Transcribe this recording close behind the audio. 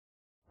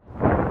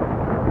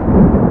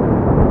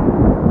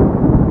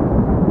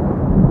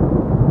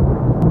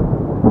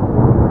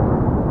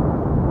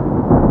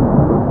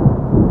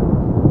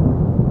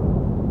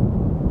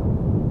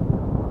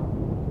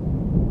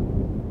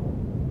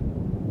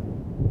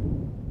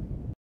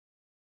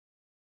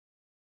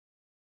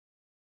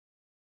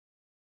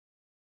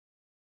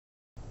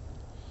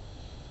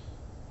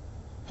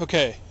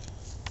Okay,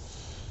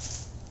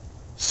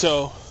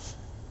 so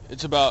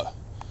it's about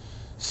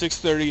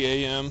 6:30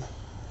 a.m.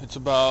 It's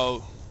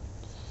about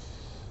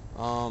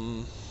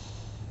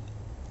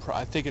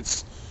I think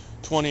it's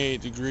 28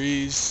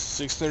 degrees.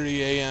 6:30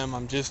 a.m.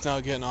 I'm just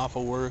now getting off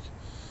of work.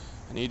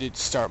 I needed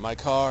to start my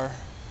car,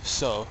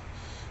 so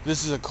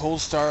this is a cold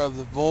start of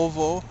the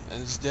Volvo,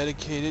 and it's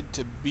dedicated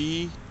to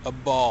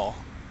BeeaBaw.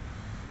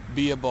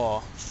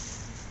 BeeaBaw.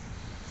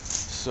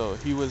 So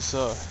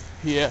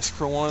he asked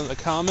for one of the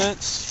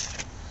comments.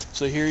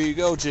 So here you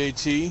go,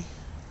 JT.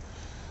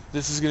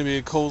 This is gonna be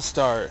a cold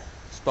start.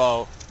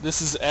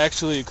 This is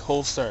actually a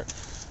cold start.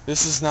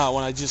 This is not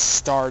when I just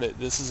started.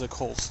 This is a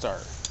cold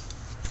start.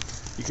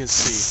 You can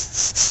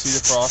see the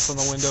frost on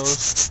the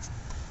windows.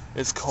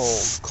 It's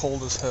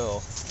cold as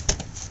hell.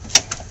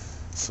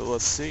 So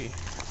let's see.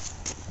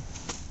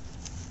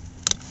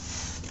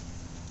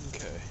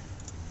 Okay.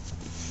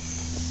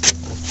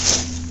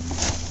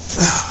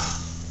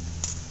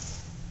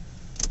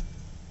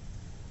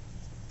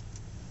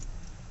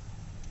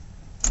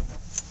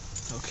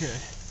 Okay,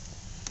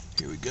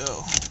 here we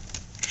go.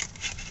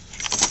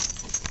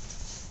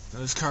 Now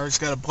this car's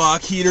got a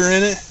block heater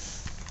in it,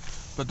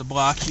 but the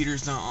block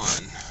heater's not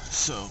on,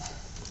 so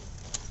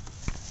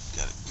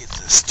gotta get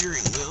the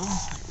steering wheel.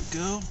 Here we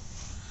go.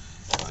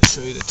 I'll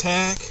show you the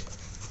tack.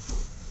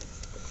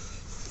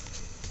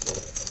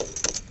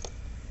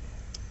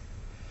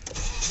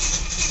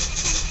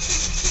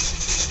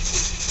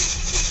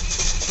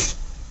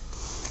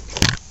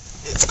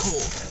 It's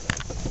cold.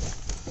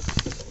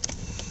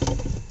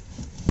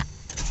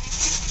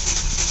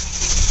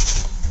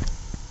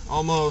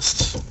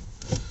 Almost.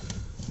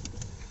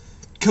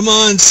 Come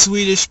on,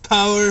 Swedish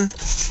power.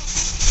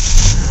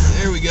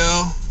 There we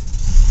go.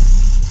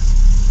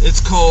 It's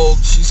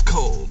cold. She's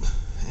cold.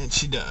 And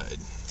she died.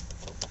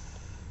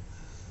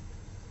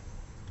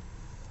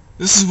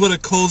 This is what a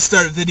cold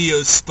start video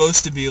is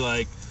supposed to be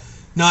like.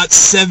 Not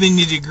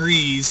 70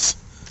 degrees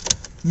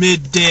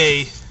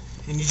midday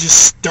and you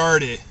just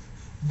start it.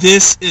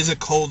 This is a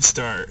cold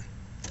start.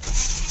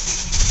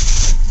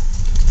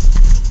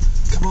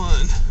 Come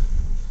on.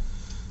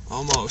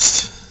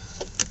 Almost.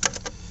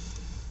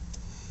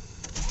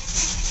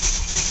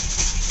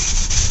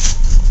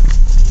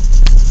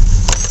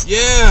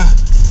 Yeah!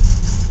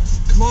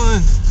 Come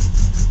on!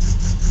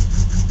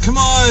 Come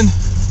on!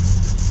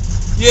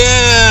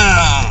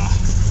 Yeah!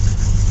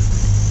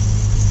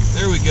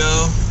 There we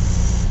go.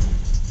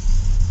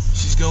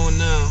 She's going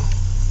now.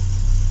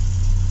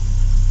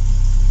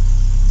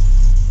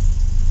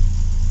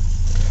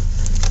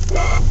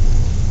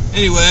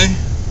 Anyway,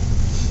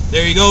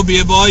 there you go,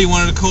 BeeaBaw. You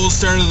wanted a cold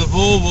start of the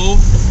Volvo.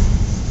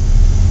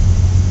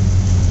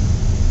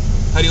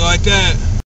 How do you like that?